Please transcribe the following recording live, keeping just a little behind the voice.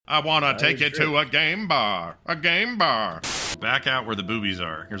I wanna take you to a game bar. A game bar. Back out where the boobies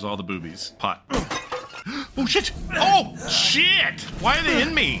are. Here's all the boobies. Pot. Oh, shit! Oh, shit! Why are they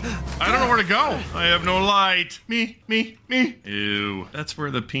in me? I don't know where to go. I have no light. Me. Ew. That's where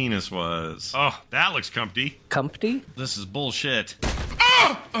the penis was. Oh, that looks comfy. Comfy? This is bullshit.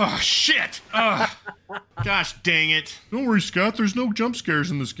 Oh, shit! Gosh dang it. Don't worry, Scott. There's no jump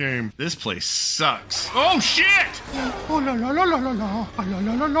scares in this game. This place sucks. Oh, shit! Oh, la la la la la la. La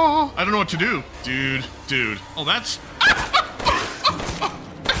la la la. I don't know what to do. Dude. Oh, that's...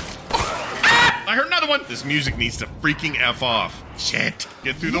 I heard another one. This music needs to freaking F off. Shit.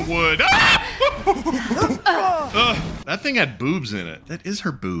 Get through the wood. That thing had boobs in it. That is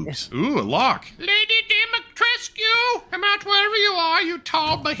her boobs. Ooh, a lock. Lady Dimitrescu, come out wherever you are, you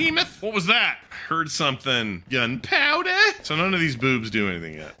tall behemoth. What was that? Heard something. Gunpowder? So none of these boobs do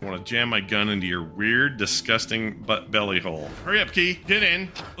anything yet. I want to jam my gun into your weird, disgusting butt belly hole. Hurry up, Key. Get in.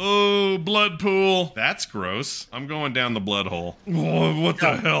 Oh, blood pool. That's gross. I'm going down the blood hole. Oh, what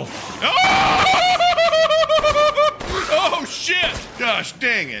the hell? Oh, shit! Gosh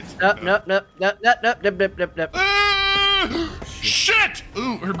dang it. Nope. Shit!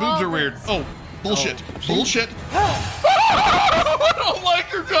 Ooh, her boobs are weird. Oh, bullshit. Bullshit. I don't like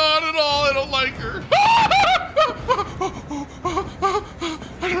her, God, at all. I don't like her.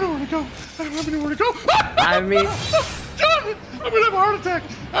 I don't know where to go. I don't have anywhere to go. I mean... God, I'm gonna have a heart attack.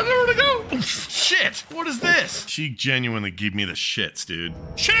 I don't know where to go. Oh, shit! What is this? She genuinely gave me the shits, dude.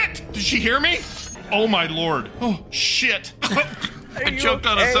 Shit! Did she hear me? Oh my lord. Oh, shit. I choked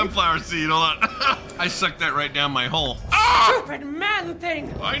on a sunflower seed. Hold on. I sucked that right down my hole. Ah! Stupid man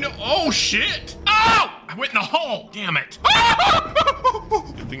thing! I know. Oh, shit. Oh! I went in the hole. Damn it.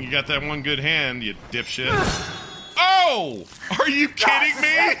 Good thing you got that one good hand, you dipshit. Oh! Are you kidding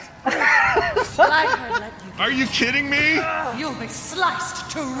me? Are you kidding me? You'll be sliced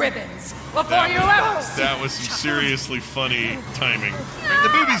to ribbons before you ever see. That was some seriously funny timing. Right, the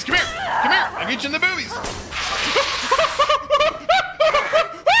boobies, come here. Come here. I'll get you in the boobies.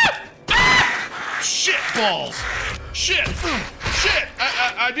 Shit balls. Shit.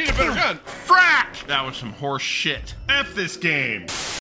 I need a better gun. Frack. That was some horse shit. F this game.